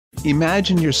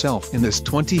Imagine yourself in this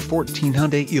 2014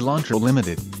 Hyundai Elantra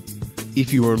Limited.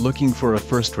 If you are looking for a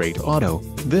first-rate auto,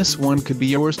 this one could be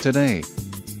yours today.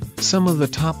 Some of the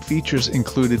top features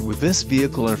included with this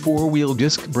vehicle are 4-wheel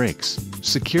disc brakes,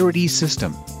 security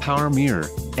system, power mirror,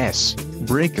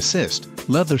 brake assist,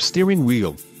 leather steering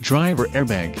wheel, driver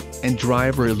airbag, and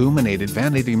driver illuminated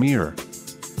vanity mirror.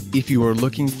 If you are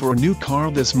looking for a new car,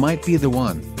 this might be the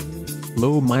one.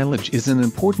 Low mileage is an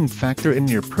important factor in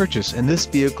your purchase, and this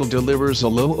vehicle delivers a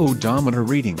low odometer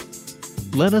reading.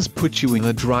 Let us put you in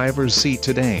the driver's seat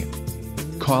today.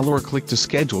 Call or click to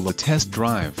schedule a test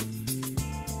drive.